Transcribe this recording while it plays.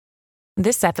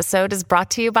This episode is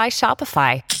brought to you by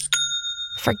Shopify.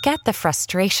 Forget the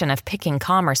frustration of picking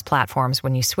commerce platforms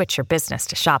when you switch your business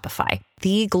to Shopify,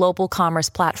 the global commerce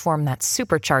platform that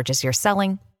supercharges your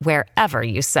selling wherever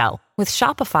you sell. With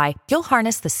Shopify, you'll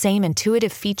harness the same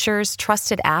intuitive features,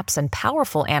 trusted apps, and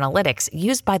powerful analytics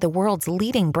used by the world's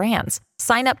leading brands.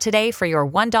 Sign up today for your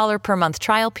 $1 per month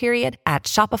trial period at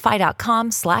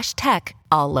shopify.com/tech,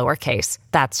 all lowercase.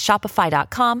 That's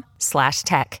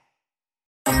shopify.com/tech.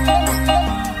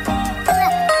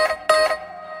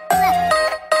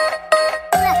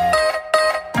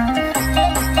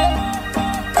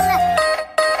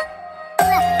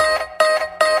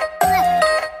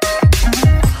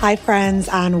 Hi friends,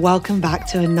 and welcome back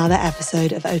to another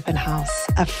episode of Open House,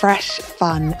 a fresh,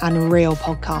 fun and real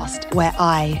podcast where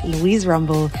I, Louise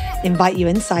Rumble, invite you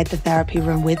inside the therapy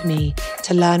room with me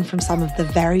to learn from some of the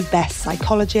very best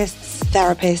psychologists,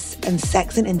 therapists and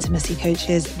sex and intimacy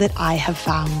coaches that I have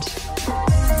found.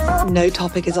 No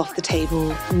topic is off the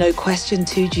table, no question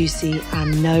too juicy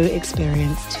and no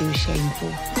experience too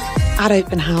shameful. At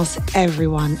Open House,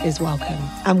 everyone is welcome.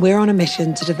 And we're on a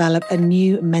mission to develop a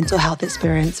new mental health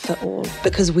experience for all,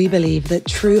 because we believe that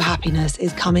true happiness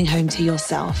is coming home to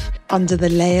yourself under the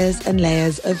layers and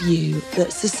layers of you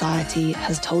that society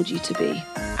has told you to be.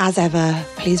 As ever,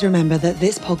 please remember that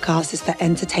this podcast is for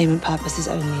entertainment purposes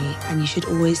only, and you should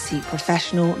always seek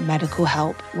professional medical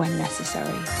help when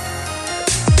necessary.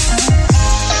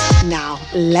 Now,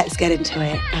 let's get into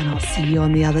it, and I'll see you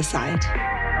on the other side.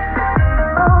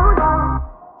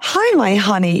 Hi, my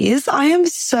honeys. I am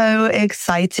so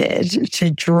excited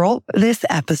to drop this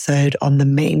episode on the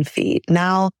main feed.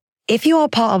 Now, if you are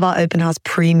part of our Open House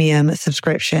Premium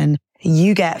subscription,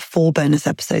 you get 4 bonus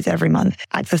episodes every month,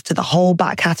 access to the whole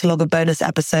back catalogue of bonus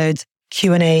episodes,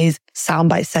 Q&As,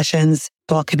 soundbite sessions,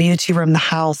 to our community room, the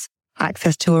house,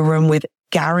 access to a room with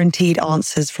guaranteed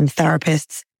answers from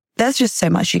therapists. There's just so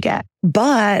much you get.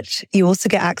 But you also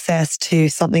get access to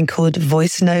something called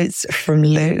voice notes from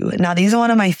Lou. Now, these are one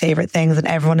of my favorite things, and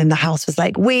everyone in the house was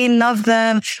like, we love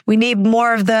them. We need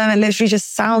more of them. It literally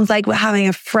just sounds like we're having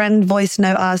a friend voice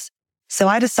note us. So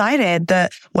I decided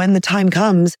that when the time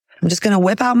comes, I'm just going to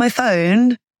whip out my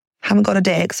phone. Haven't got a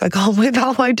dick, so I can't whip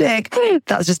out my dick.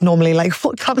 That's just normally like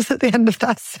what comes at the end of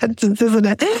that sentence, isn't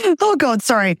it? Oh God,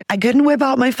 sorry. I couldn't whip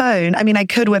out my phone. I mean, I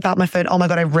could whip out my phone. Oh my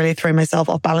God, I really threw myself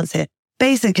off balance here.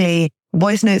 Basically,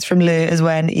 voice notes from Lou is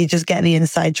when you just get the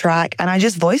inside track, and I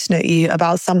just voice note you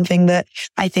about something that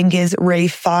I think is really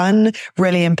fun,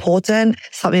 really important,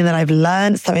 something that I've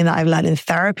learned in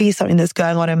therapy, something that's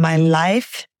going on in my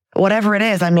life. Whatever it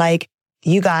is, I'm like,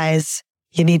 you guys,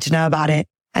 you need to know about it.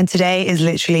 And today is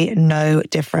literally no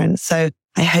different. So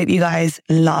I hope you guys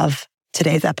love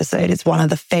today's episode. It's one of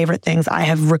the favorite things I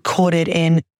have recorded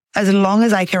in as long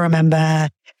as I can remember.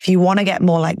 If you want to get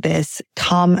more like this,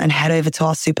 come and head over to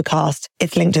our Supercast.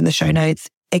 It's linked in the show notes.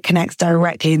 It connects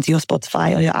directly into your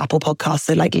Spotify or your Apple podcast.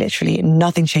 So like literally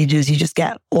nothing changes. You just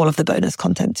get all of the bonus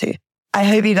content too. I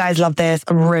hope you guys love this.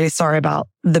 I'm really sorry about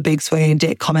the big swinging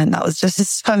dick comment. That was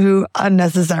just so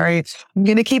unnecessary. I'm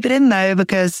going to keep it in though,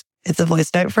 because it's a voice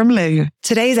note from Lou.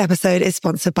 Today's episode is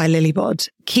sponsored by Lilybod.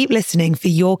 Keep listening for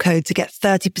your code to get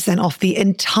 30% off the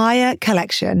entire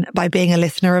collection by being a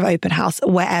listener of Open House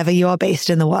wherever you are based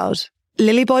in the world.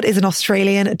 Lilybod is an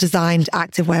Australian designed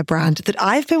activewear brand that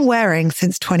I've been wearing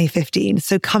since 2015,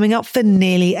 so coming up for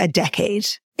nearly a decade.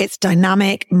 It's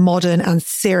dynamic, modern, and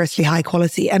seriously high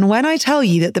quality. And when I tell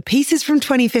you that the pieces from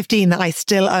 2015 that I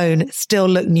still own still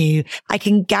look new, I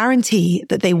can guarantee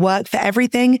that they work for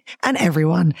everything and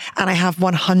everyone. And I have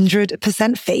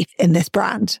 100% faith in this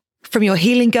brand. From your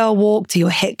healing girl walk to your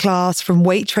HIIT class, from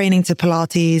weight training to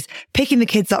Pilates, picking the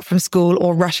kids up from school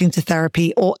or rushing to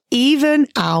therapy, or even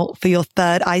out for your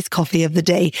third iced coffee of the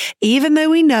day. Even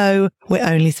though we know we're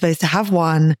only supposed to have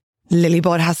one,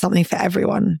 Lilybod has something for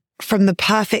everyone. From the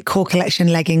perfect core collection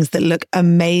leggings that look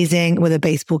amazing with a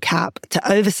baseball cap,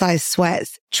 to oversized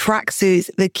sweats, tracksuits,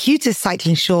 the cutest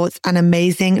cycling shorts, and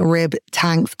amazing rib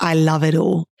tanks, I love it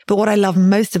all. But what I love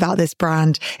most about this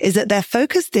brand is that their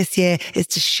focus this year is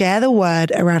to share the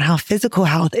word around how physical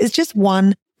health is just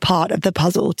one part of the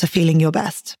puzzle to feeling your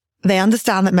best. They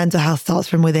understand that mental health starts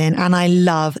from within, and I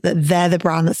love that they're the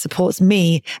brand that supports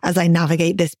me as I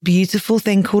navigate this beautiful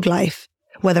thing called life,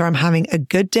 whether I'm having a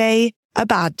good day, a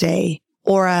bad day,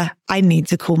 or a I need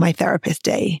to call my therapist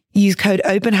day. Use code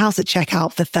OpenHouse at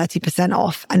checkout for 30%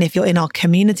 off. And if you're in our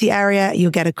community area, you'll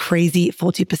get a crazy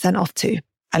 40% off too.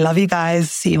 I love you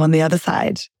guys. See you on the other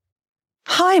side.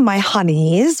 Hi, my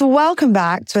honeys. Welcome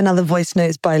back to another Voice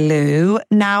Notes by Lou.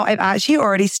 Now, I've actually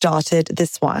already started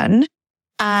this one.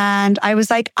 And I was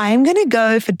like, I'm going to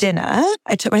go for dinner.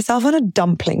 I took myself on a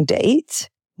dumpling date.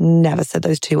 Never said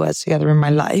those two words together in my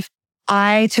life.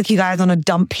 I took you guys on a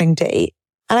dumpling date.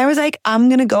 And I was like, I'm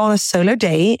going to go on a solo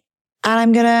date and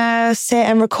I'm going to sit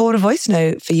and record a voice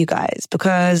note for you guys,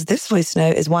 because this voice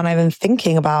note is one I've been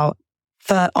thinking about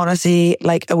for honestly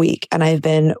like a week. And I've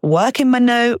been working my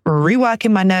note,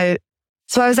 reworking my note.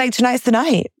 So I was like, tonight's the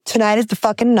night. Tonight is the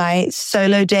fucking night.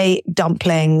 Solo date,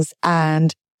 dumplings,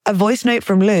 and a voice note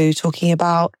from Lou talking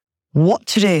about what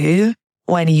to do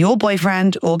when your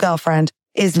boyfriend or girlfriend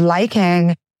is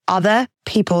liking other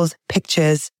people's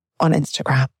pictures on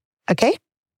Instagram. Okay?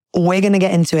 We're going to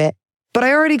get into it. But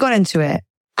I already got into it.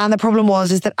 And the problem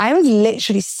is that I was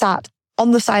literally sat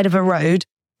on the side of a road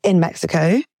in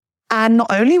Mexico. And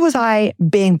not only was I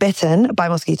being bitten by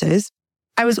mosquitoes,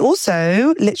 I was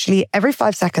also literally every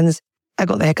 5 seconds, I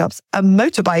got the hiccups. A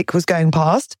motorbike was going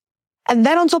past. And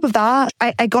then on top of that,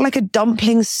 I got like a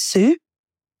dumpling soup.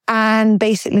 And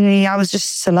basically I was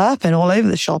just slurping all over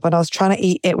the shop and I was trying to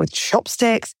eat it with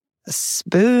chopsticks, a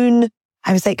spoon.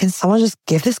 I was like, can someone just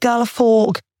give this girl a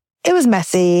fork? It was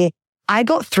messy. I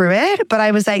got through it, but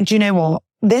I was like, do you know what?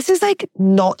 This is like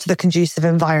not the conducive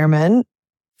environment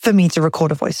for me to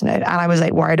record a voice note. And I was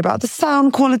like worried about the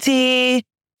sound quality.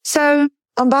 So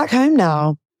I'm back home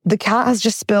now. The cat has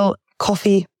just spilled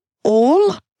coffee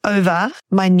all over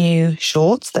my new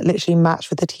shorts that literally match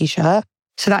with the t-shirt.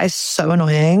 So that is so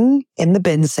annoying. In the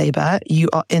bin, Saber. You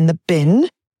are in the bin.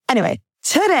 Anyway,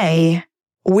 today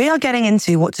we are getting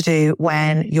into what to do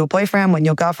when your boyfriend, when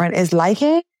your girlfriend is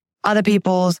liking other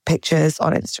people's pictures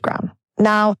on Instagram.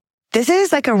 Now, this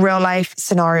is like a real life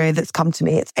scenario that's come to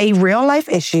me. It's a real life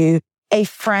issue. A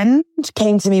friend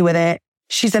came to me with it.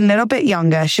 She's a little bit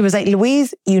younger. She was like,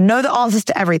 Louise, you know the answers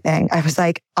to everything. I was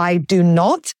like, I do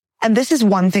not. And this is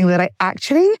one thing that I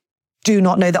actually do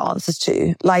not know the answers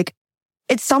to. Like,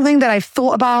 it's something that I've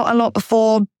thought about a lot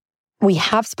before. We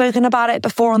have spoken about it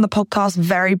before on the podcast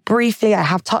very briefly. I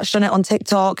have touched on it on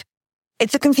TikTok.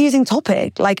 It's a confusing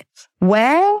topic. Like,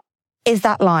 where is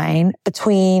that line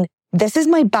between this is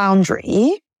my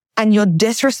boundary and you're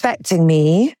disrespecting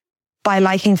me by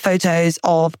liking photos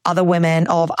of other women,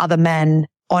 of other men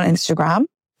on Instagram?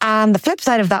 And the flip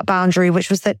side of that boundary,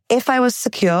 which was that if I was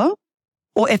secure,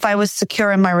 or if I was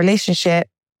secure in my relationship,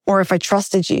 or if I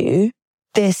trusted you,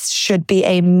 this should be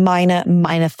a minor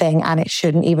thing and it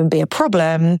shouldn't even be a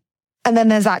problem. And then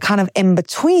there's that kind of in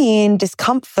between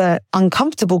discomfort,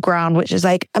 uncomfortable ground, which is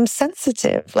like, I'm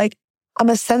sensitive. Like, I'm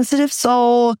a sensitive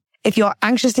soul. If you're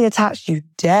anxiously attached, you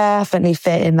definitely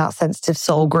fit in that sensitive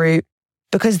soul group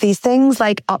because these things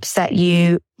like upset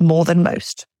you more than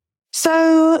most.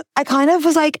 So I kind of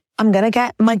was like, I'm going to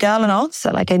get my girl an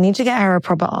answer. Like, I need to get her a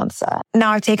proper answer.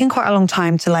 Now, I've taken quite a long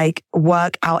time to like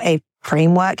work out a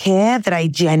framework here that I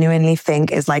genuinely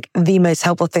think is like the most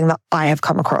helpful thing that I have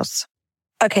come across.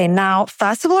 Okay, now,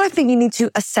 first of all, I think you need to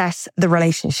assess the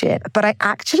relationship, but I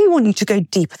actually want you to go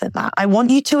deeper than that. I want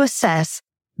you to assess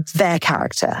their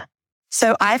character.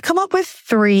 So I've come up with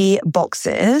 3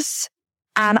 boxes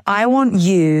and I want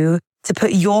you to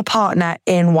put your partner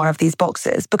in one of these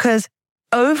boxes because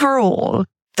overall,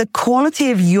 the quality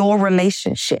of your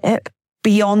relationship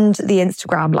beyond the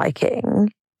Instagram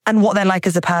liking and what they're like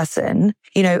as a person,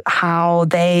 you know,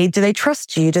 do they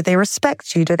trust you? Do they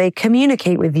respect you? Do they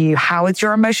communicate with you? How is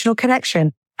your emotional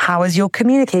connection? How is your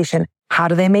communication? How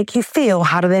do they make you feel?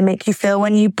 How do they make you feel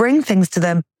when you bring things to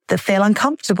them that feel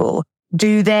uncomfortable?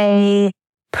 Do they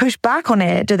push back on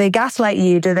it? Do they gaslight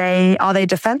you? Are they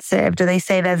defensive? Do they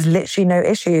say there's literally no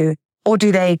issue? Or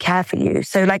do they care for you?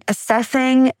 So like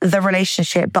assessing the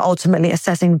relationship, but ultimately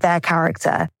assessing their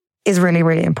character is really,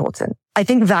 really important. I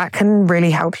think that can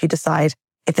really help you decide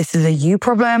if this is a you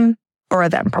problem or a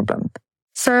them problem.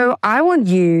 So I want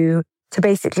you to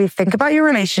basically think about your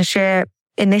relationship.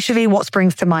 Initially, what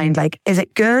springs to mind? Like, is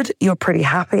it good? You're pretty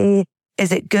happy.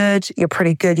 Is it good? You're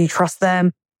pretty good. You trust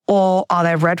them. Or are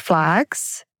there red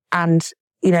flags? And,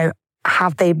 you know,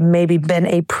 have they maybe been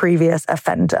a previous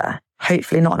offender?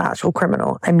 Hopefully not an actual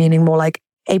criminal. I'm meaning more like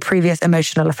a previous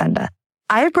emotional offender.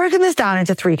 I've broken this down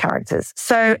into 3 characters.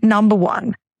 So number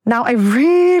 1. Now, I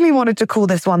really wanted to call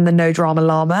this one the no drama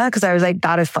llama because I was like,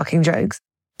 that is fucking jokes.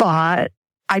 But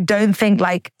I don't think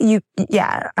like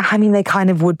I mean, they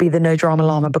kind of would be the no drama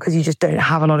llama because you just don't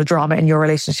have a lot of drama in your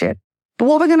relationship. But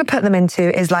what we're going to put them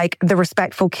into is like the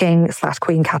respectful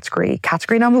king/queen category.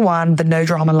 Category number 1, the no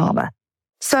drama llama.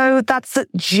 So that's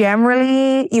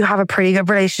generally you have a pretty good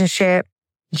relationship.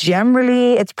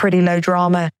 Generally, it's pretty low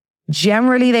drama.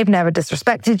 Generally, they've never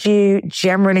disrespected you.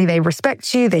 Generally, they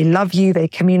respect you. They love you. They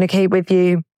communicate with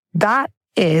you. That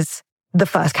is the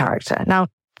first character. Now,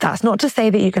 That's not to say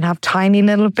that you can have tiny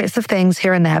little bits of things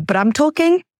here and there, but I'm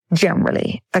talking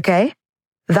generally, okay?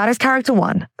 That is character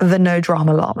 1, the no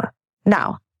drama llama.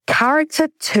 Now, character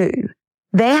 2,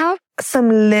 they have some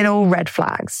little red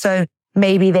flags. So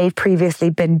maybe they've previously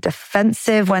been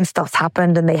defensive when stuff's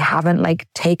happened and they haven't like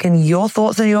taken your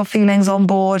thoughts and your feelings on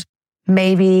board.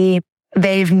 Maybe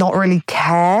they've not really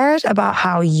cared about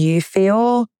how you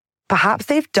feel. Perhaps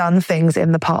they've done things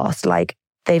in the past, like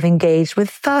they've engaged with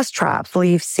thirst traps, or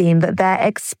you've seen that their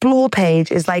explore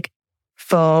page is like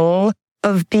full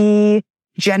of the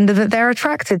gender that they're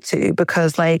attracted to,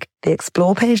 because like the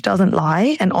explore page doesn't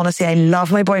lie. And honestly, I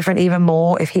love my boyfriend even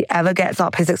more. If he ever gets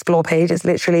up his explore page, it's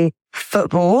literally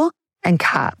football and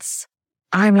cats.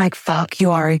 I'm like, fuck,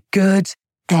 you are a good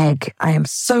egg. I am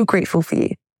so grateful for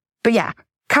you. But yeah,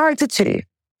 character 2,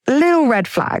 little red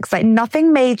flags, like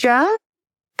nothing major,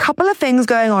 couple of things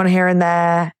going on here and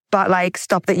there, but like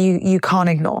stuff that you can't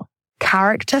ignore.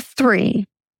 Character 3,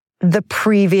 the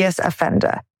previous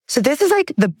offender. So this is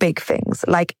like the big things,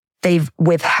 like they've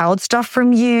withheld stuff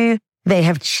from you. They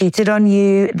have cheated on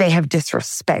you. They have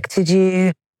disrespected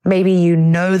you. Maybe you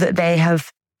know that they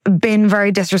have been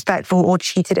very disrespectful or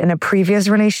cheated in a previous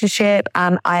relationship.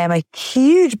 And I am a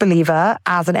huge believer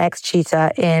as an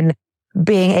ex-cheater in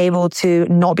being able to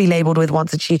not be labeled with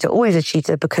once a cheater, always a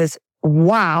cheater, because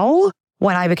wow,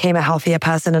 when I became a healthier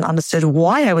person and understood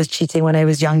why I was cheating when I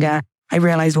was younger, I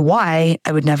realized why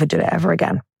I would never do it ever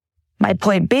again. My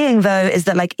point being, though, is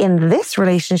that like in this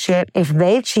relationship, if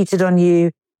they've cheated on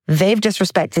you, they've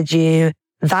disrespected you,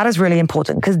 that is really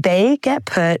important because they get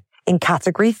put in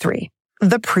category 3,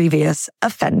 the previous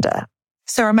offender.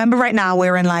 So remember right now,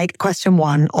 we're in like question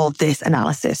 1 of this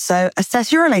analysis. So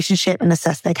assess your relationship and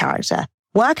assess their character.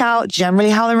 Work out generally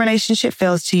how the relationship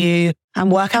feels to you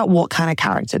and work out what kind of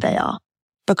character they are.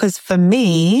 Because for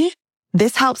me,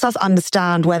 this helps us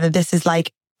understand whether this is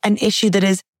like an issue that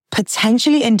is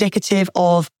potentially indicative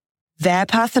of their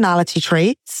personality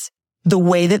traits, the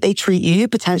way that they treat you,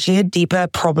 potentially a deeper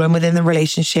problem within the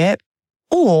relationship,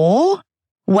 or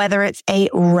whether it's a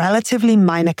relatively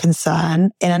minor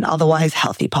concern in an otherwise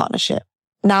healthy partnership.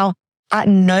 Now, at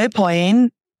no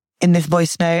point in this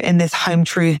voice note, in this home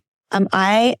truth, am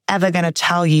I ever going to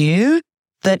tell you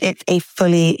that it's a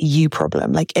fully you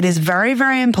problem. Like it is very,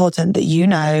 very important that you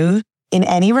know in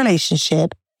any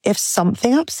relationship, if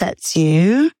something upsets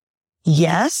you,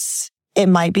 yes, it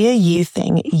might be a you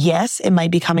thing. Yes, it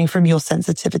might be coming from your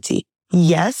sensitivity.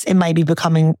 Yes, it might be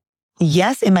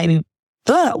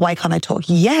why can't I talk?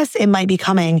 Yes, it might be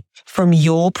coming from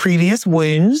your previous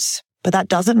wounds, but that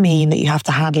doesn't mean that you have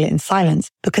to handle it in silence,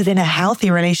 because in a healthy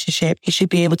relationship, you should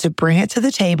be able to bring it to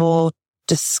the table,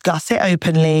 discuss it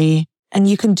openly. And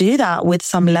you can do that with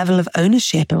some level of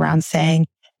ownership around saying,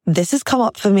 this has come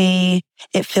up for me.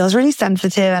 It feels really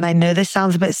sensitive. And I know this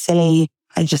sounds a bit silly.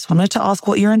 I just wanted to ask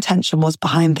what your intention was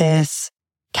behind this.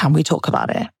 Can we talk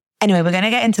about it? Anyway, we're going to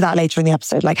get into that later in the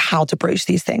episode, like how to broach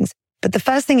these things. But the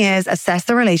first thing is assess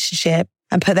the relationship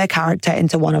and put their character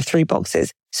into one of 3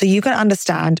 boxes. So you can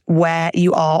understand where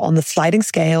you are on the sliding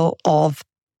scale of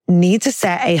need to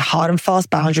set a hard and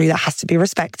fast boundary that has to be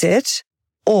respected,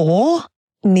 or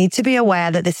need to be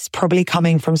aware that this is probably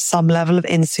coming from some level of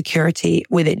insecurity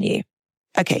within you.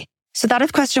 Okay. So that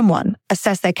is question 1,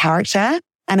 assess their character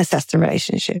and assess the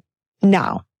relationship.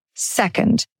 Now,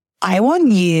 second, I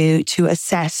want you to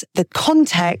assess the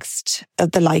context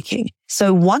of the liking.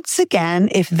 So once again,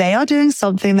 if they are doing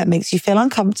something that makes you feel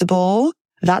uncomfortable,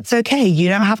 that's okay. You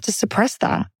don't have to suppress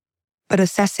that. But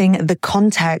assessing the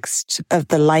context of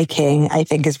the liking, I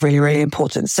think is really, really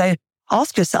important. So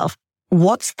ask yourself,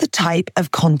 what's the type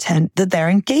of content that they're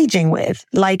engaging with?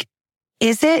 Like,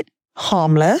 is it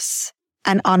harmless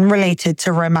and unrelated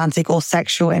to romantic or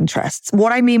sexual interests?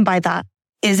 What I mean by that,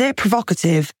 is it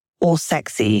provocative or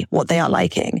sexy, what they are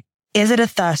liking? Is it a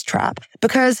thirst trap?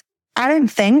 Because I don't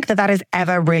think that that is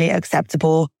ever really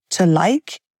acceptable to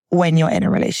like when you're in a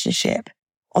relationship.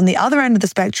 On the other end of the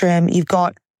spectrum, you've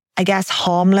got, I guess,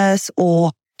 harmless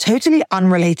or totally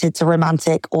unrelated to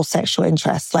romantic or sexual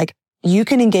interests. Like you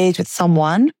can engage with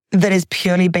someone that is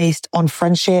purely based on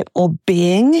friendship or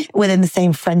being within the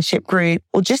same friendship group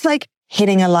or just like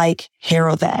hitting a like here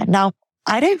or there. Now,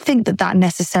 I don't think that that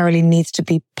necessarily needs to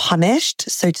be punished,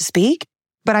 so to speak,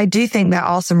 but I do think there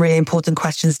are some really important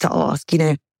questions to ask. You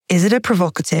know, is it a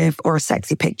provocative or a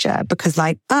sexy picture? Because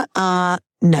like, no,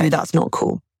 that's not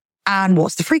cool. And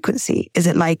what's the frequency? Is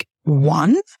it like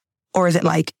 1 or is it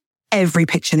like every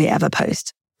picture they ever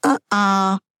post?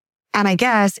 And I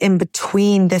guess in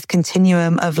between this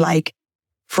continuum of like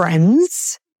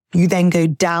friends, you then go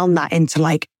down that into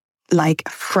like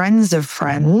friends of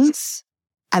friends.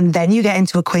 and then you get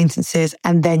into acquaintances,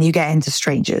 and then you get into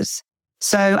strangers.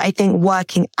 So I think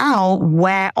working out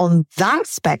where on that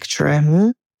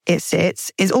spectrum it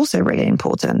sits is also really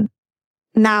important.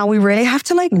 Now, we really have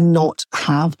to not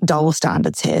have double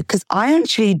standards here, because I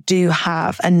actually do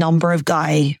have a number of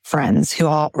guy friends who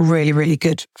are really, really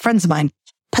good friends of mine,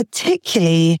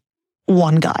 particularly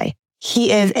one guy.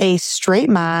 He is a straight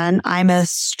man. I'm a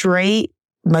straight,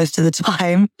 most of the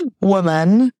time,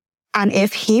 woman. And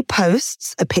if he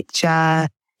posts a picture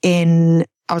in,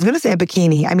 I was going to say a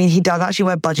bikini. I mean, he does actually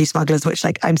wear budgie smugglers, which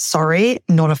I'm sorry,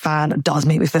 not a fan. It does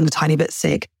make me feel a tiny bit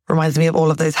sick. Reminds me of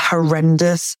all of those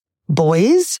horrendous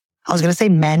boys. I was going to say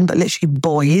men, but literally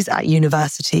boys at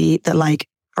university that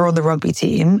are on the rugby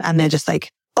team. And they're just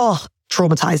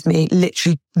traumatized me.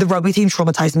 Literally, the rugby team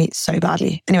traumatized me so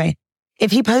badly. Anyway,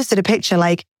 if he posted a picture,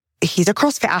 he's a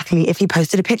CrossFit athlete. If he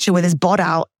posted a picture with his bod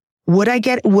out, would I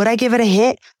give it a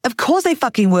hit? Of course I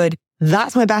fucking would.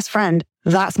 That's my best friend.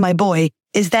 That's my boy.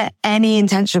 Is there any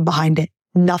intention behind it?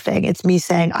 Nothing. It's me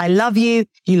saying, I love you.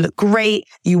 You look great.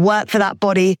 You work for that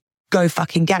body. Go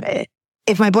fucking get it.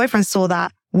 If my boyfriend saw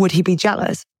that, would he be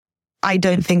jealous? I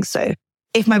don't think so.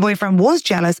 If my boyfriend was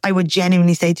jealous, I would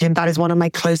genuinely say to him, that is one of my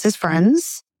closest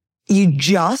friends. You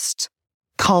just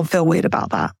can't feel weird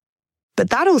about that. But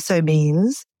that also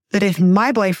means that if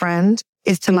my boyfriend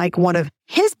is to one of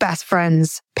his best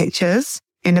friend's pictures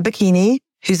in a bikini,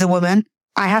 who's a woman,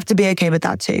 I have to be okay with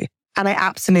that too. And I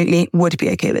absolutely would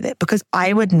be okay with it, because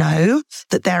I would know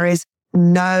that there is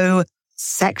no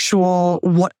sexual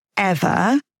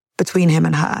whatever between him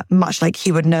and her, much like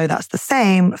he would know that's the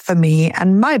same for me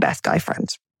and my best guy friend.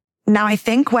 Now, I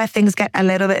think where things get a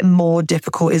little bit more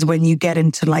difficult is when you get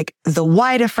into the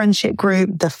wider friendship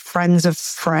group, the friends of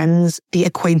friends, the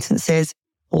acquaintances,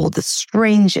 or the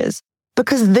strangers,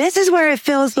 because this is where it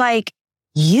feels like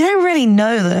you don't really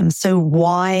know them. So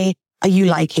why are you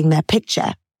liking their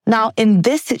picture? Now, in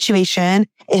this situation,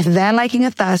 if they're liking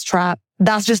a thirst trap,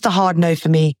 that's just a hard no for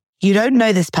me. You don't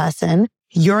know this person.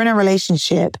 You're in a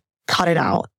relationship. Cut it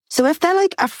out. So if they're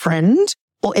a friend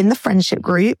or in the friendship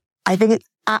group, I think it's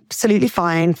absolutely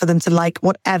fine for them to like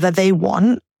whatever they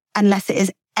want, unless it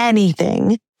is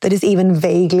anything that is even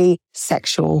vaguely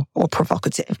sexual or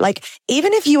provocative.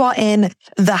 Even if you are in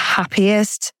the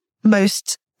happiest,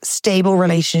 most stable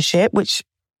relationship, which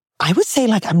I would say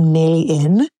I'm nearly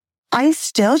in, I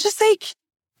still just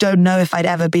don't know if I'd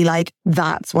ever be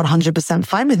that's 100%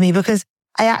 fine with me, because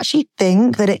I actually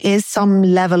think that it is some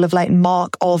level of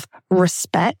mark of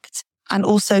respect and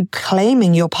also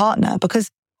claiming your partner, because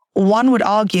one would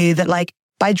argue that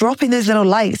by dropping those little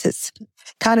likes, it's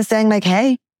kind of saying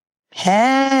hey,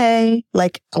 I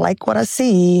like what I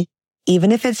see.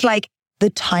 Even if it's the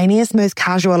tiniest, most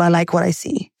casual, I like what I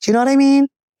see. Do you know what I mean?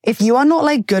 If you are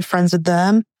not good friends with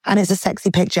them and it's a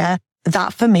sexy picture,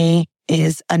 that for me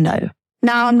is a no.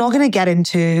 Now, I'm not going to get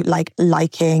into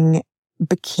liking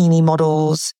bikini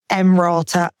models,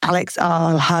 Emrata, Alex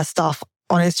Earl, her stuff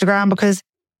on Instagram, because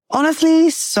honestly,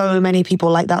 so many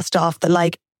people like that stuff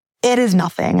that it is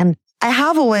nothing. And I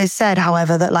have always said,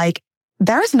 however, that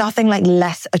there is nothing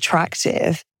less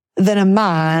attractive than a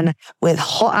man with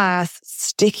hot ass,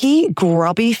 sticky,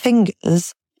 grubby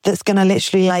fingers that's going to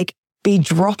literally be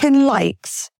dropping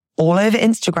likes all over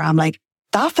Instagram.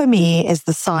 That for me is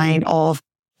the sign of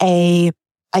a,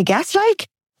 I guess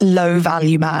low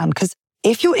value man. Because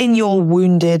if you're in your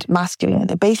wounded masculine,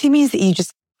 it basically means that you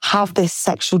just have this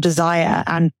sexual desire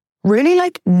and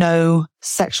really no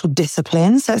sexual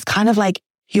discipline. So it's kind of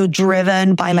you're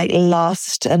driven by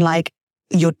lust and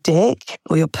your dick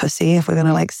or your pussy. If we're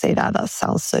going to say that, that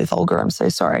sounds so vulgar. I'm so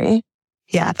sorry.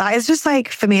 Yeah, that is just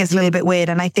for me, it's a little bit weird.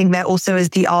 And I think there also is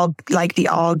the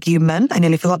argument, I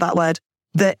nearly forgot that word,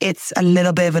 that it's a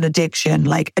little bit of an addiction,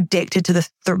 addicted to the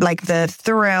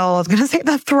thrill. I was going to say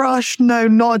the thrush. No,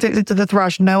 not addicted to the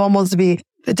thrush. No one wants to be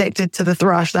addicted to the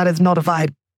thrush. That is not a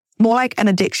vibe. More an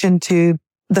addiction to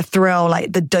the thrill,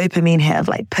 the dopamine hit of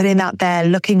putting that there,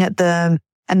 looking at them,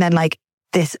 and then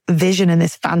this vision and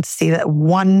this fantasy that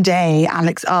one day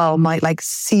Alex Earl might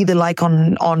see the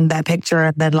on their picture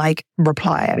and then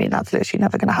reply. I mean, that's literally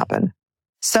never going to happen.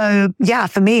 So yeah,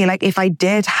 for me, if I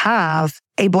did have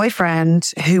a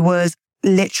boyfriend who was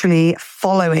literally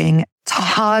following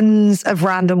tons of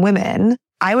random women,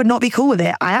 I would not be cool with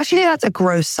it. I actually think that's a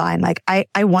gross sign. I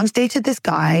once dated this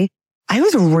guy. I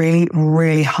was really,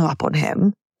 really hung up on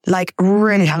him.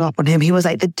 Really hung up on him. He was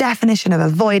the definition of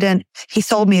avoidant. He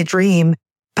sold me a dream.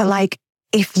 But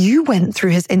if you went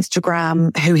through his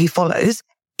Instagram, who he follows,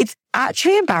 it's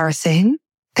actually embarrassing.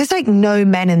 There's no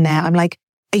men in there. I'm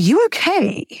are you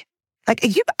okay? Are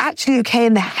you actually okay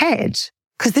in the head?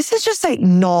 Because this is just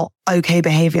not okay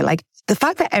behavior. The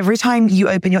fact that every time you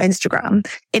open your Instagram,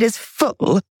 it is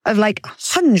full of like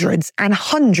hundreds and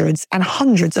hundreds and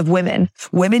hundreds of women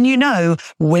you know,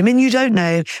 women you don't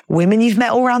know, women you've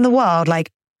met all around the world.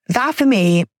 Like that for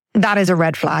me, that is a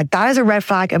red flag. That is a red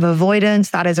flag of avoidance.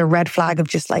 That is a red flag of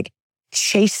just like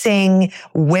chasing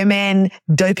women,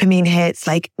 dopamine hits.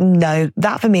 Like, no,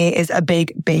 that for me is a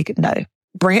big, big no.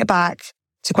 Bring it back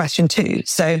to question 2.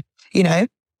 So,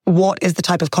 what is the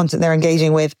type of content they're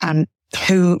engaging with and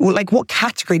what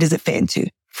category does it fit into?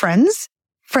 Friends,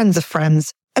 friends of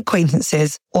friends,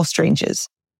 acquaintances, or strangers?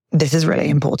 This is really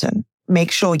important. Make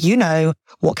sure you know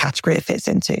what category it fits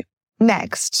into.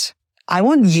 Next, I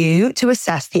want you to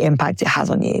assess the impact it has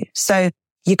on you. So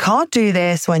you can't do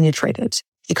this when you're triggered.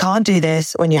 You can't do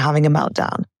this when you're having a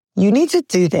meltdown. You need to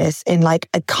do this in like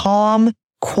a calm,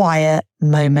 quiet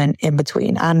moment in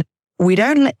between. And we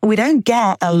don't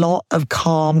get a lot of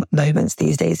calm moments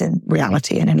these days in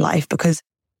reality and in life because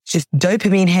it's just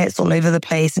dopamine hits all over the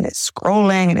place and it's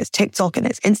scrolling and it's TikTok and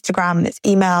it's Instagram and it's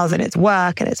emails and it's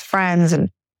work and it's friends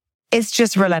and it's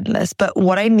just relentless. But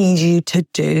what I need you to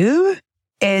do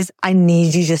is I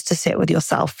need you just to sit with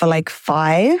yourself for like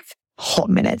 5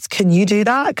 hot minutes. Can you do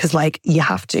that? Because like you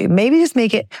have to. Maybe just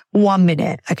make it 1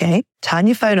 minute, okay? Turn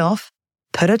your phone off,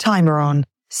 put a timer on,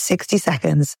 60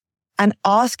 seconds, and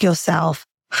ask yourself,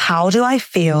 how do I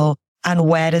feel and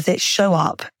where does it show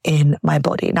up in my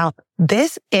body? Now,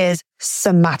 this is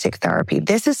somatic therapy.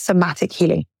 This is somatic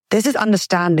healing. This is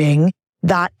understanding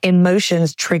that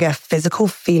emotions trigger physical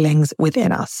feelings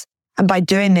within us. And by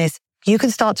doing this, you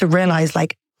can start to realize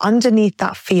like underneath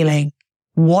that feeling,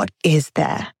 what is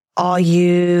there? Are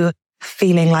you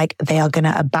feeling like they are going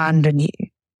to abandon you?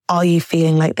 Are you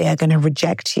feeling like they are going to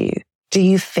reject you? Do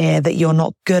you fear that you're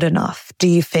not good enough? Do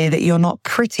you fear that you're not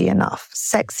pretty enough,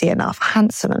 sexy enough,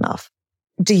 handsome enough?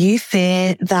 Do you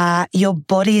fear that your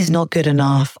body is not good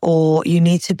enough or you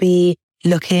need to be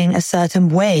looking a certain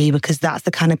way because that's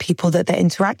the kind of people that they're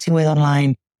interacting with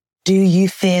online? Do you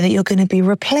fear that you're going to be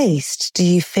replaced? Do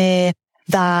you fear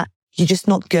that you're just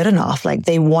not good enough? Like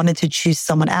they wanted to choose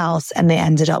someone else and they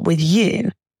ended up with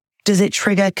you. Does it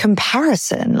trigger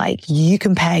comparison? Like you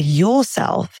compare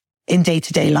yourself in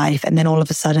day-to-day life and then all of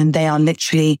a sudden they are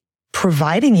literally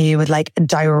providing you with like a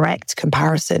direct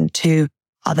comparison to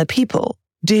other people.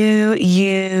 Do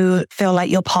you feel like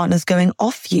your partner's going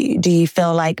off you? Do you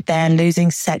feel like they're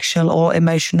losing sexual or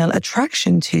emotional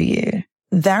attraction to you?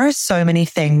 There are so many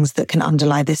things that can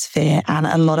underlie this fear. And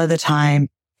a lot of the time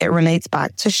it relates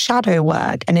back to shadow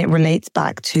work and it relates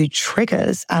back to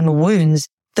triggers and wounds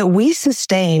that we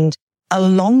sustained a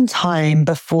long time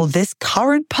before this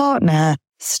current partner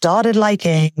started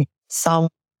liking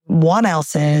someone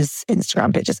else's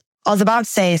Instagram pictures. I was about to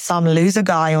say some loser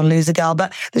guy or loser girl,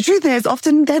 but the truth is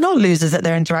often they're not losers that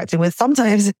they're interacting with.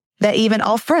 Sometimes they're even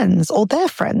our friends or their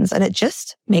friends, and it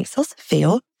just makes us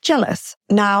feel jealous.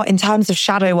 Now, in terms of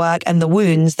shadow work and the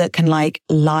wounds that can like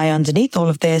lie underneath all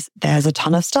of this, there's a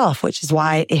ton of stuff, which is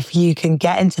why if you can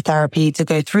get into therapy to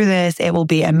go through this, it will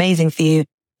be amazing for you.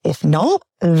 If not,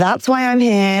 that's why I'm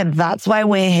here. That's why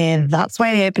we're here. That's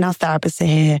why the open house therapists are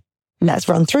here. Let's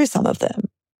run through some of them.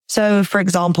 So for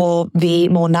example, the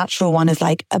more natural one is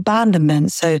like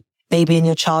abandonment. So maybe in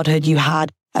your childhood, you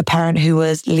had a parent who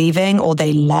was leaving or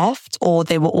they left or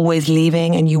they were always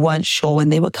leaving and you weren't sure when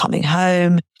they were coming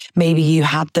home. Maybe you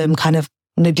had them kind of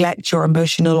neglect your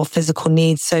emotional or physical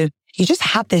needs. So you just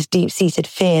had this deep-seated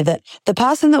fear that the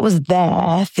person that was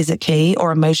there physically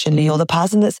or emotionally or the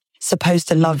person that's supposed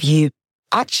to love you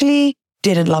actually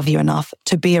didn't love you enough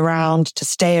to be around, to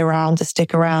stay around, to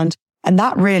stick around. And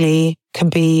that really can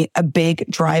be a big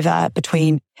driver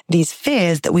between these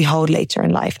fears that we hold later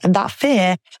in life. And that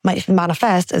fear might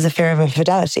manifest as a fear of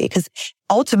infidelity because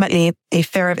ultimately a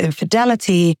fear of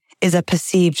infidelity is a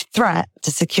perceived threat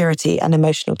to security and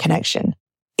emotional connection.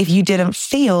 If you didn't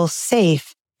feel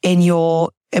safe in your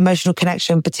emotional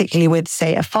connection, particularly with,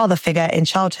 say, a father figure in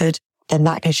childhood, then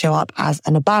that can show up as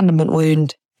an abandonment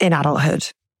wound in adulthood.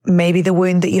 Maybe the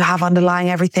wound that you have underlying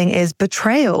everything is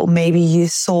betrayal. Maybe you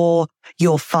saw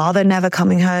your father never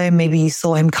coming home. Maybe you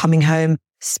saw him coming home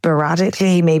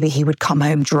sporadically. Maybe he would come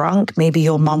home drunk. Maybe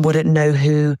your mom wouldn't know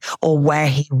who or where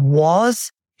he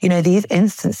was. You know, these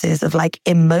instances of like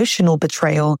emotional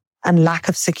betrayal and lack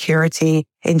of security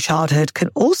in childhood can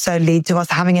also lead to us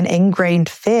having an ingrained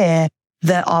fear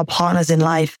that our partners in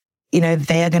life, you know,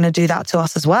 they are going to do that to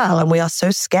us as well. And we are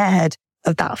so scared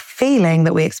of that feeling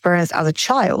that we experienced as a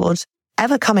child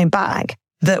ever coming back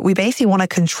that we basically want to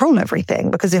control everything,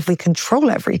 because if we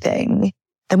control everything,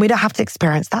 then we don't have to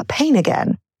experience that pain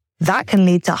again. That can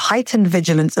lead to heightened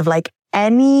vigilance of like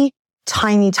any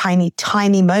tiny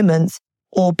moments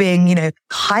or being,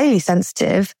 highly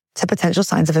sensitive to potential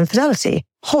signs of infidelity.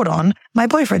 Hold on. My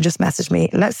boyfriend just messaged me.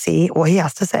 Let's see what he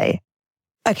has to say.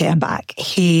 Okay, I'm back.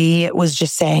 He was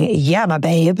just saying, yeah, my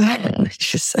babe. It's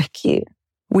just so cute.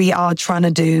 We're trying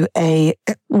to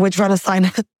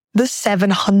sign the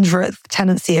 700th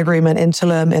tenancy agreement in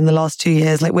Tulum in the last 2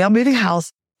 years. Like, we are moving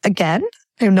house again.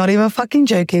 I'm not even fucking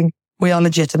joking. We are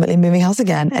legitimately moving house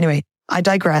again. Anyway, I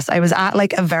digress. I was at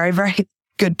like a very, very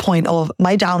good point of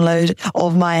my download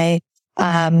of my,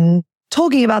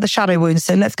 talking about the shadow wounds.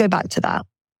 So let's go back to that.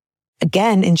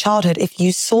 Again, in childhood, if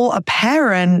you saw a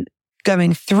parent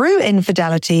going through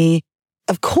infidelity,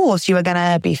 of course you are going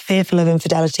to be fearful of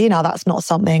infidelity. Now, that's not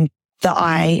something that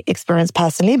I experienced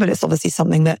personally, but it's obviously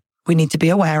something that we need to be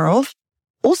aware of.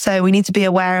 Also, we need to be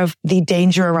aware of the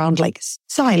danger around like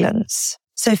silence.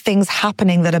 So things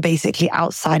happening that are basically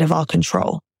outside of our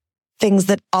control, things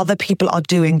that other people are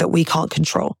doing that we can't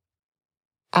control,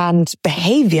 and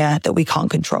behavior that we can't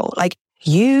control. Like,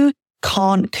 you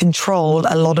can't control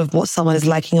a lot of what someone is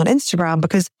liking on Instagram,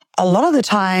 because a lot of the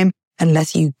time,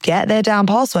 unless you get their damn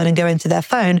password and go into their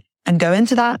phone and go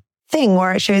into that thing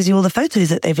where it shows you all the photos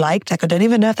that they've liked. Like, I don't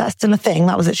even know if that's still a thing.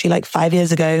 That was actually like 5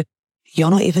 years ago. You're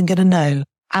not even going to know.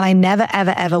 And I never,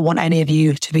 ever, ever want any of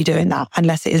you to be doing that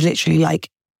unless it is literally like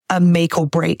a make or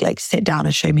break, like sit down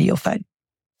and show me your phone.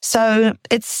 So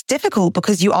it's difficult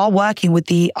because you are working with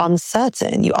the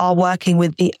uncertain. You are working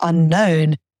with the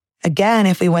unknown. Again,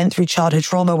 if we went through childhood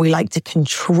trauma, we like to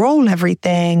control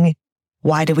everything.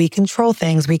 Why do we control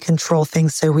things? We control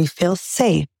things so we feel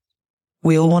safe.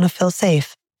 We all want to feel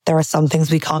safe. There are some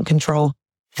things we can't control.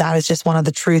 That is just one of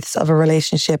the truths of a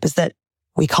relationship, is that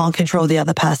we can't control the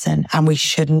other person, and we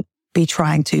shouldn't be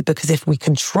trying to, because if we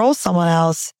control someone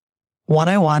else,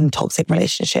 101, toxic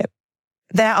relationship.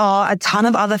 There are a ton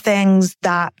of other things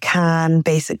that can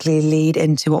basically lead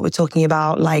into what we're talking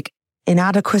about, like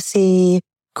inadequacy,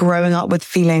 growing up with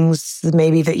feelings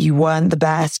maybe that you weren't the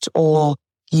best, or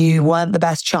you weren't the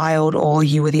best child, or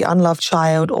you were the unloved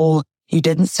child, or you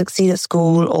didn't succeed at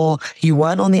school, or you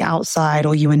weren't on the outside,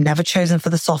 or you were never chosen for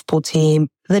the softball team,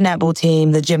 the netball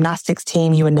team, the gymnastics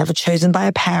team. You were never chosen by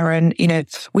a parent.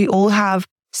 We all have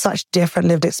such different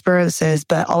lived experiences,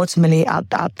 but ultimately at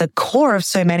the core of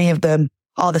so many of them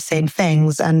are the same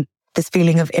things. And this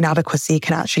feeling of inadequacy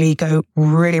can actually go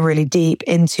really, really deep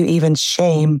into even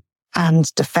shame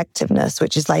and defectiveness,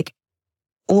 which is like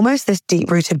almost this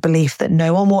deep-rooted belief that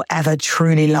no one will ever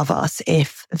truly love us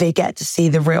if they get to see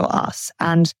the real us.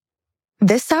 And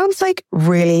this sounds like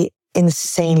really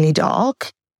insanely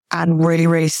dark and really,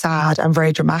 really sad and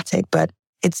very dramatic, but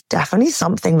it's definitely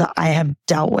something that I have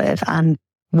dealt with, and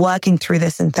working through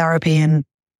this in therapy and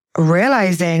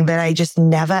realizing that I just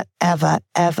never, ever,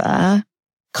 ever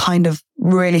kind of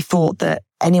really thought that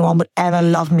anyone would ever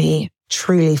love me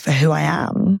truly for who I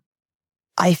am,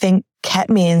 I think kept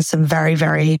me in some very,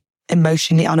 very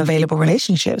emotionally unavailable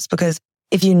relationships. Because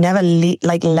if you never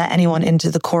let anyone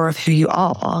into the core of who you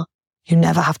are, you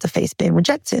never have to face being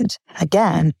rejected.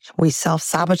 Again, we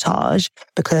self-sabotage,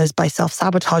 because by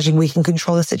self-sabotaging, we can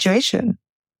control the situation.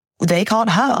 They can't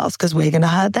hurt us because we're going to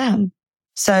hurt them.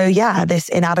 So yeah, this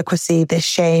inadequacy, this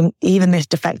shame, even this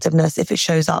defectiveness, if it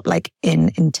shows up like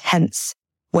in intense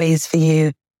ways for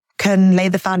you, can lay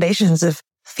the foundations of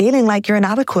feeling like you're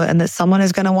inadequate and that someone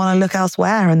is going to want to look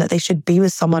elsewhere and that they should be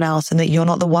with someone else and that you're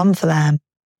not the one for them.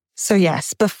 So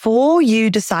yes, before you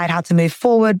decide how to move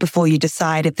forward, before you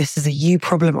decide if this is a you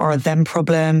problem or a them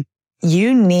problem,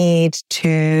 you need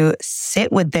to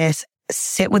sit with this,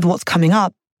 sit with what's coming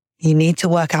up. You need to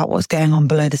work out what's going on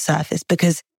below the surface,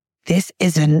 because this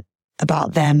isn't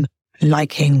about them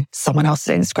liking someone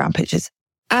else's Instagram pictures.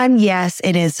 And yes,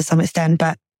 it is to some extent,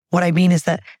 but what I mean is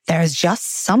that there is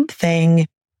just something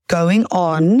going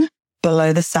on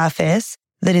below the surface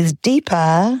that is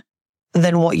deeper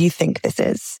than what you think this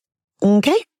is.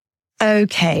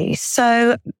 Okay.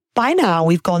 So by now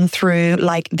we've gone through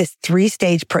like this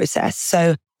 3-stage process.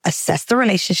 So assess the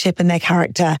relationship and their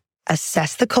character,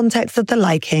 assess the context of the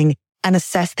liking, and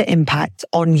assess the impact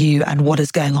on you and what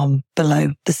is going on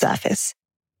below the surface.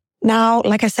 Now,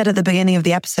 like I said at the beginning of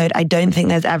the episode, I don't think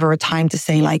there's ever a time to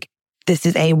say like, this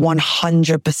is a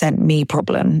 100% me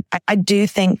problem. I do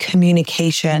think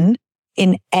communication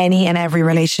in any and every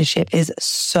relationship is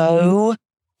so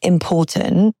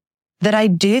important that I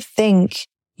do think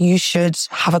you should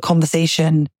have a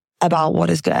conversation about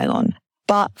what is going on.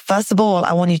 But first of all,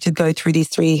 I want you to go through these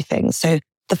 3 things. So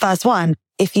the first one,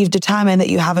 if you've determined that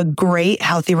you have a great,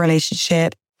 healthy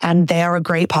relationship and they are a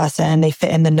great person, they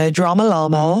fit in the no drama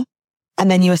llama, and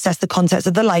then you assess the context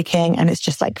of the liking and it's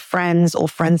just like friends or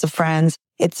friends of friends.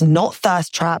 It's not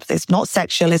thirst traps. It's not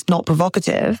sexual. It's not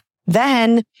provocative.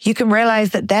 then you can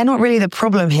realize that they're not really the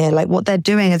problem here. Like what they're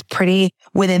doing is pretty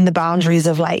within the boundaries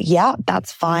of like, yeah,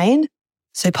 that's fine.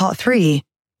 So part 3,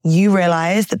 you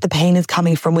realize that the pain is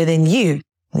coming from within you.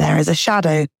 There is a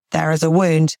shadow. There is a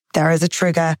wound. There is a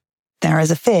trigger. There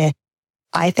is a fear.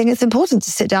 I think it's important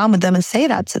to sit down with them and say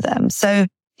that to them. So,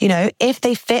 if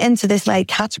they fit into this like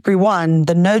category 1,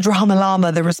 the no drama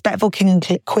llama, the respectful king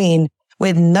and queen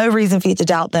with no reason for you to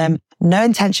doubt them, no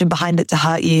intention behind it to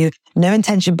hurt you, no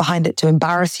intention behind it to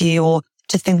embarrass you or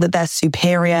to think that they're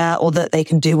superior or that they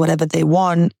can do whatever they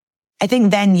want. I think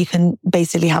then you can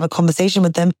basically have a conversation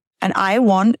with them. And I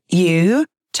want you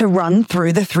to run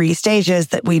through the 3 stages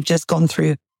that we've just gone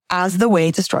through as the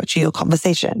way to structure your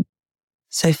conversation.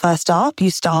 So first up,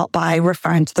 you start by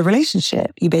referring to the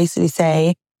relationship. You basically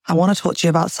say, I want to talk to you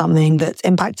about something that's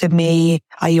impacted me.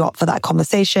 Are you up for that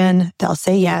conversation? They'll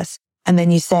say yes. And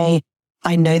then you say,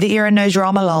 I know that you're a no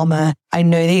drama llama. I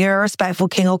know that you're a respectful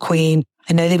king or queen.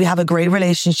 I know that we have a great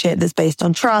relationship that's based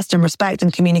on trust and respect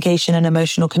and communication and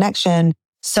emotional connection.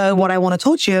 So what I want to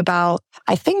talk to you about,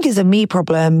 I think is a me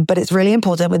problem, but it's really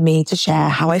important with me to share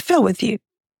how I feel with you.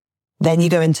 Then you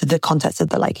go into the context of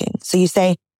the liking. So you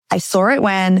say, I saw it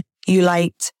when you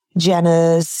liked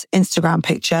Jenna's Instagram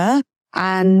picture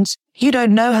and you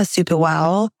don't know her super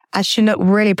well and she looked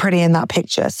really pretty in that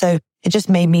picture. So it just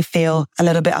made me feel a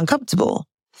little bit uncomfortable.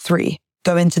 3,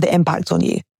 go into the impact on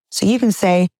you. So you can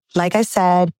say, like I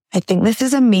said, I think this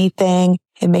is a me thing.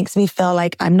 It makes me feel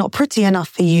like I'm not pretty enough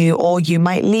for you, or you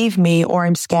might leave me, or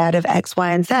I'm scared of X,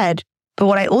 Y, and Z. But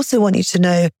what I also want you to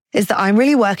know is that I'm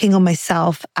really working on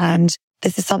myself, and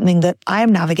this is something that I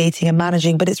am navigating and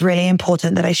managing, but it's really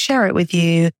important that I share it with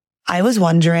you. I was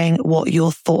wondering what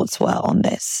your thoughts were on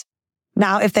this.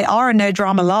 Now, if they are a no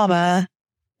drama llama,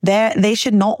 they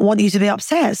should not want you to be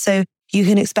upset. So you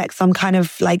can expect some kind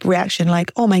of like reaction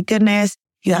like, oh my goodness,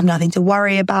 you have nothing to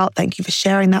worry about. Thank you for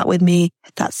sharing that with me.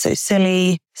 That's so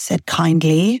silly. Said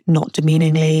kindly, not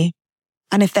demeaningly.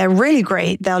 And if they're really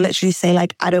great, they'll literally say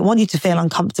like, I don't want you to feel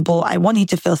uncomfortable. I want you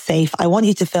to feel safe. I want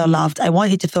you to feel loved. I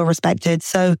want you to feel respected.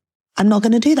 So I'm not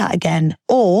going to do that again.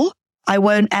 Or I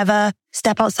won't ever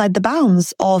step outside the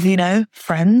bounds of,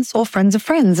 friends or friends of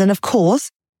friends. And of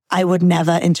course, I would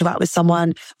never interact with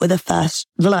someone with a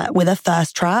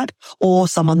thirst trap or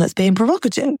someone that's being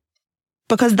provocative,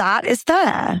 because that is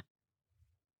there.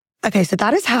 Okay, so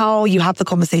that is how you have the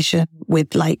conversation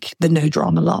with like the no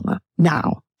drama llama.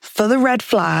 Now, for the red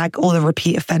flag or the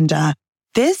repeat offender,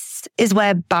 this is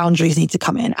where boundaries need to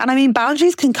come in. And I mean,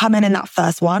 boundaries can come in that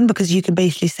first one because you can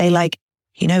basically say like,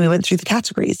 we went through the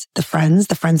categories, the friends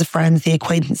of friends, the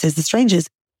acquaintances, the strangers.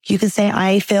 You can say,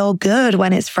 I feel good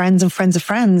when it's friends and friends of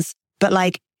friends. But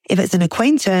like, if it's an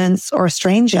acquaintance or a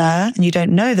stranger and you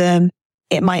don't know them,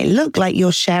 it might look like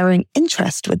you're sharing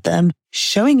interest with them,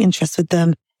 showing interest with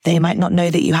them. They might not know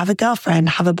that you have a girlfriend,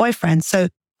 have a boyfriend. So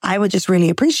I would just really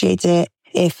appreciate it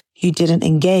if you didn't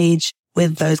engage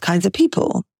with those kinds of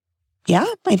people. Yeah,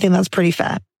 I think that's pretty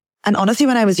fair. And honestly,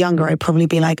 when I was younger, I'd probably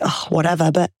be like, oh,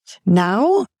 whatever. But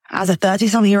now, as a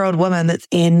 30-something-year-old woman that's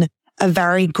in a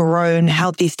very grown,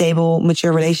 healthy, stable,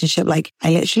 mature relationship, like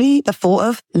the thought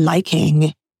of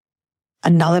liking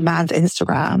another man's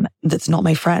Instagram that's not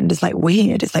my friend is like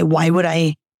weird. It's like, why would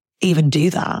I even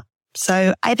do that?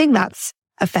 So I think that's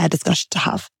a fair discussion to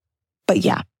have. But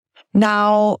yeah.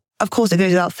 Now, of course, it goes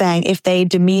without saying, if they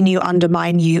demean you,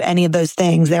 undermine you, any of those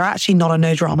things, they're actually not a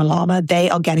no drama llama. They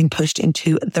are getting pushed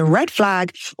into the red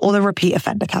flag or the repeat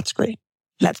offender category.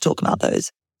 Let's talk about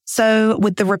those. So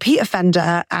with the repeat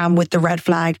offender and with the red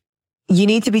flag, you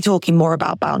need to be talking more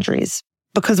about boundaries,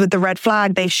 because with the red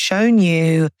flag, they've shown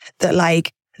you that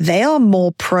like they are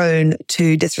more prone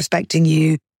to disrespecting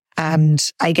you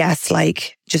and I guess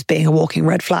like just being a walking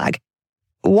red flag.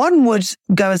 One would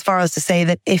go as far as to say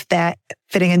that if they're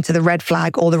fitting into the red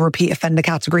flag or the repeat offender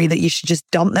category, that you should just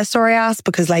dump their sorry ass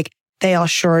because like they are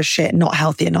sure as shit not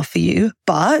healthy enough for you.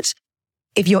 But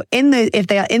if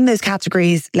they are in those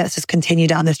categories, let's just continue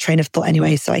down this train of thought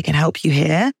anyway, so I can help you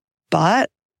here. But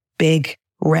big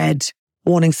red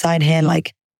warning sign here,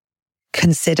 like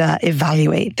consider,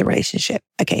 evaluate the relationship.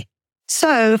 Okay.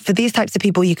 So for these types of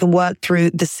people, you can work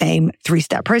through the same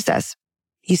 3-step process.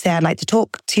 You say, I'd like to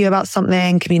talk to you about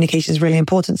something. Communication is really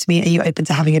important to me. Are you open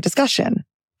to having a discussion?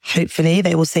 Hopefully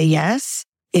they will say yes.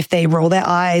 If they roll their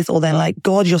eyes or they're like,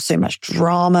 God, you're so much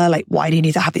drama. Like, why do you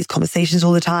need to have these conversations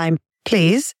all the time?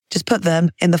 Please just put them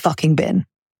in the fucking bin.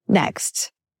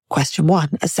 Next, question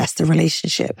 1, assess the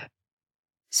relationship.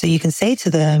 So you can say to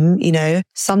them,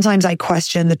 sometimes I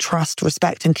question the trust,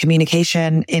 respect, and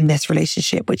communication in this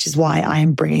relationship, which is why I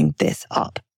am bringing this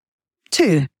up.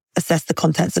 2, assess the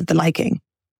contents of the liking.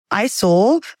 I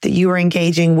saw that you were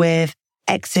engaging with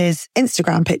X's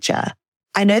Instagram picture.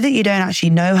 I know that you don't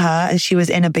actually know her and she was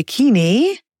in a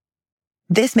bikini.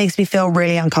 This makes me feel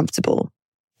really uncomfortable.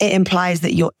 It implies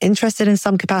that you're interested in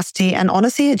some capacity. And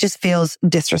honestly, it just feels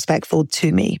disrespectful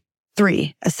to me.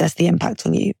 3, assess the impact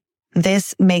on you.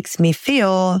 This makes me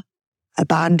feel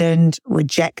abandoned,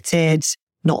 rejected,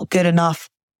 not good enough,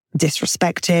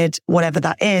 disrespected, whatever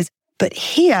that is. But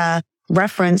here,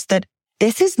 reference that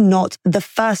this is not the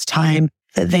first time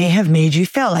that they have made you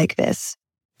feel like this,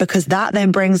 because that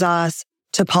then brings us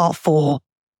to part 4,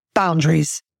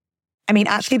 boundaries. I mean,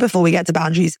 actually, before we get to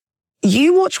boundaries,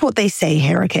 you watch what they say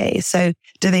here, okay? So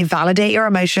do they validate your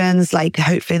emotions? Like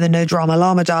hopefully the no drama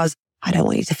llama does. I don't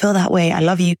want you to feel that way. I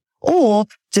love you. Or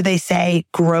do they say,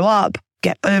 grow up,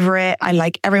 get over it. I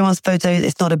like everyone's photos.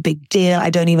 It's not a big deal. I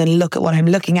don't even look at what I'm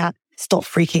looking at. Stop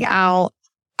freaking out.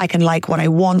 I can like what I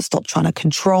want. Stop trying to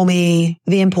control me.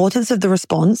 The importance of the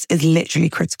response is literally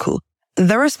critical.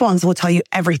 The response will tell you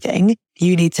everything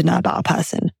you need to know about a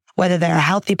person, whether they're a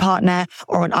healthy partner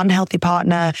or an unhealthy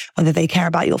partner, whether they care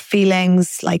about your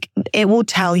feelings. Like it will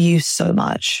tell you so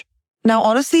much. Now,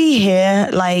 honestly here,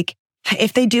 like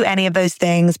if they do any of those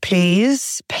things,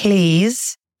 please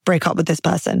break up with this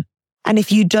person. And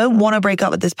if you don't want to break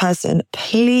up with this person,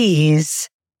 please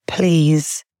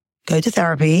go to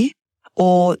therapy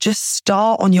or just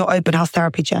start on your open house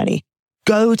therapy journey.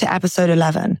 Go to episode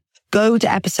 11. Go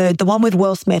to episode, the one with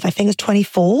Will Smith, I think it's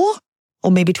 24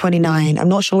 or maybe 29. I'm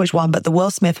not sure which one, but the Will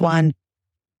Smith one.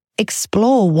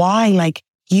 Explore why, like,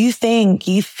 you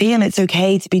feel it's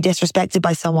okay to be disrespected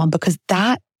by someone, because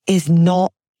that is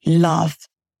not love.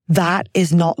 That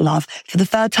is not love. For the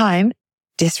third time,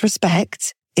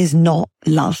 disrespect is not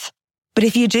love. But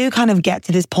if you do kind of get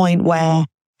to this point where,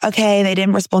 okay, they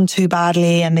didn't respond too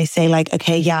badly and they say like,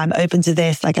 okay, yeah, I'm open to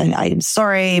this. Like, I'm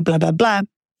sorry, blah, blah, blah.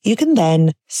 You can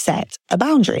then set a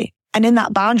boundary. And in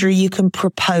that boundary, you can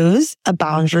propose a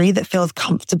boundary that feels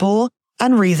comfortable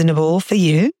and reasonable for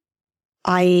you.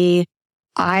 I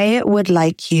would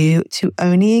like you to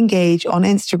only engage on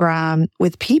Instagram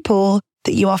with people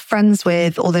that you are friends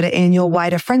with or that are in your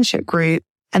wider friendship group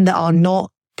and that are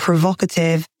not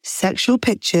provocative sexual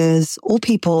pictures or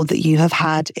people that you have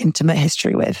had intimate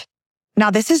history with. Now,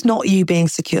 this is not you being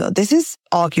secure. This is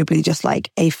arguably just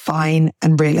like a fine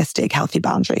and realistic, healthy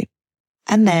boundary.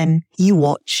 And then you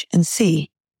watch and see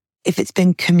if it's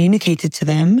been communicated to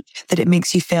them that it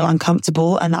makes you feel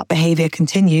uncomfortable and that behavior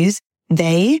continues,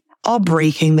 they are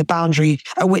breaking the boundary,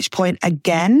 at which point,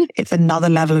 again, it's another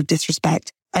level of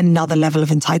disrespect, another level of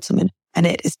entitlement. And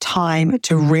it is time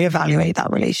to reevaluate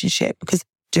that relationship, because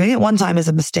doing it one time is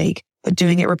a mistake, but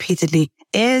doing it repeatedly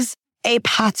is a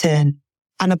pattern.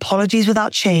 And apologies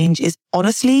without change is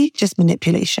honestly just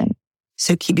manipulation.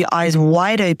 So keep your eyes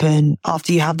wide open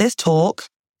after you have this talk,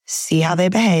 see how they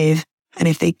behave. And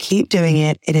if they keep doing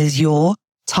it, it is your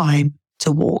time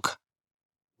to walk.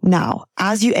 Now,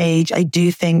 as you age, I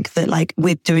do think that like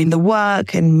with doing the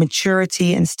work and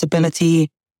maturity and stability,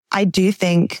 I do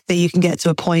think that you can get to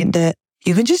a point that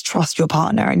you can just trust your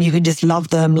partner and you can just love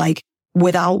them like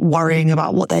without worrying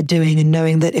about what they're doing, and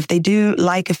knowing that if they do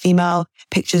like a female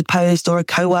pictures post or a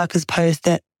coworker's post,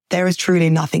 that there is truly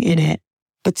nothing in it.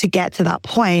 But to get to that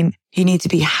point, you need to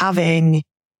be having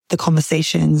the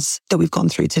conversations that we've gone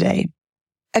through today.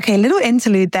 Okay, little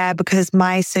interlude there, because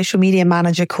my social media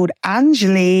manager called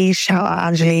Anjali, shout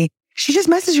out Anjali, she just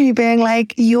messaged me being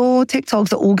like, your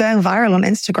TikToks are all going viral on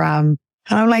Instagram.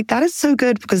 And I'm like, that is so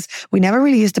good, because we never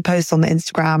really used to post on the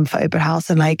Instagram for Open House,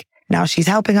 and like now she's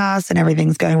helping us and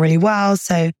everything's going really well.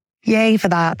 So yay for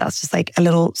that. That's just like a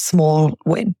little small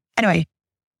win. Anyway,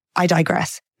 I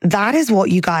digress. That is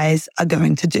what you guys are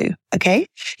going to do. Okay.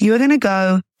 You are going to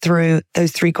go through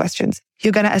those 3 questions.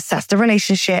 You're going to assess the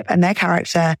relationship and their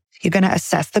character. You're going to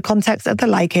assess the context of the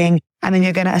liking, and then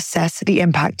you're going to assess the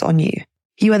impact on you.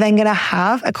 You are then going to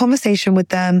have a conversation with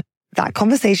them. That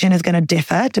conversation is going to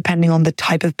differ depending on the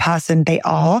type of person they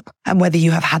are and whether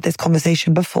you have had this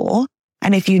conversation before.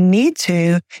 And if you need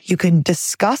to, you can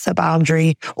discuss a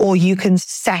boundary or you can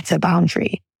set a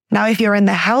boundary. Now, if you're in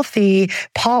the healthy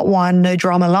part 1, no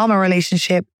drama llama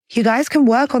relationship, you guys can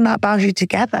work on that boundary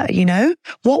together. You know,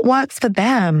 what works for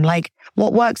them? Like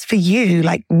what works for you?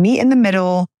 Like meet in the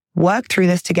middle, work through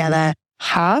this together,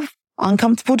 have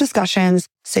uncomfortable discussions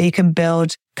so you can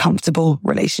build comfortable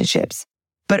relationships.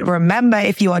 But remember,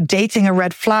 if you are dating a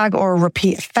red flag or a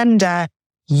repeat offender,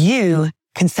 you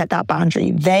can set that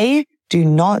boundary. They do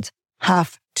not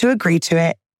have to agree to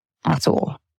it at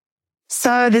all.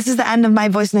 So this is the end of my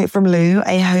voice note from Lou.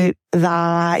 I hope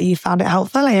that you found it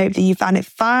helpful. I hope that you found it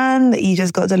fun, that you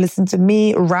just got to listen to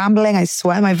me rambling. I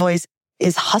swear my voice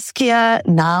is huskier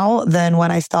now than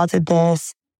when I started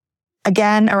this.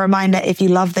 Again, a reminder, if you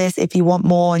love this, if you want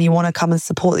more and you want to come and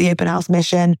support the Open House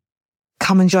mission,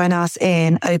 come and join us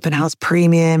in Open House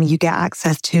Premium. You get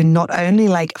access to not only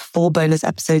like 4 bonus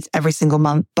episodes every single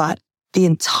month, but the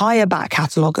entire back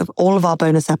catalogue of all of our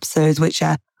bonus episodes, which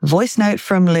are voice notes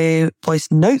from Lou,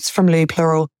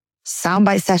 plural,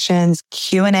 soundbite sessions,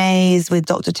 Q&As with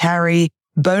Dr. Terry,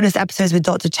 bonus episodes with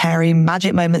Dr. Terry,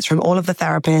 magic moments from all of the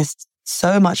therapists,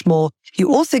 so much more.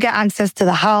 You also get access to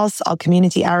the house, our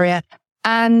community area,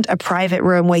 and a private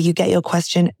room where you get your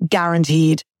question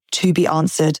guaranteed to be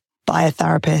answered by a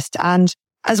therapist. And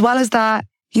as well as that,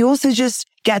 you also just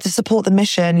get to support the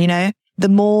mission. You know, the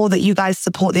more that you guys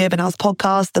support the Open House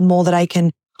podcast, the more that I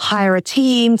can hire a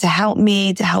team to help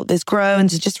me, to help this grow and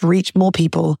to just reach more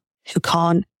people who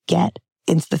can't get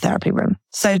into the therapy room.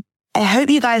 So I hope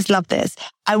you guys love this.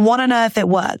 I want to know if it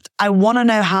worked. I want to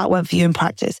know how it went for you in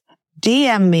practice.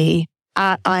 DM me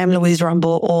at I am Louise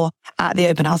Rumble or at the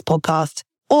Open House podcast,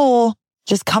 or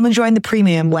just come and join the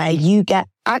premium where you get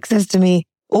access to me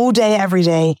all day, every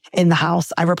day in the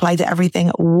house. I reply to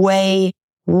everything way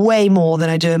more than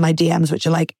I do in my DMs, which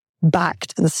are like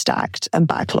backed and stacked and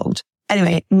backlogged.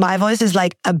 Anyway, my voice is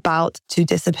like about to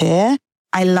disappear.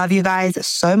 I love you guys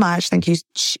so much. Thank you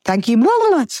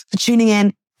for tuning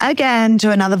in again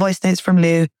to another Voice Notes from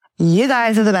Lou. You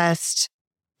guys are the best.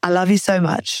 I love you so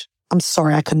much. I'm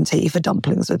sorry I couldn't take you for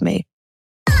dumplings with me.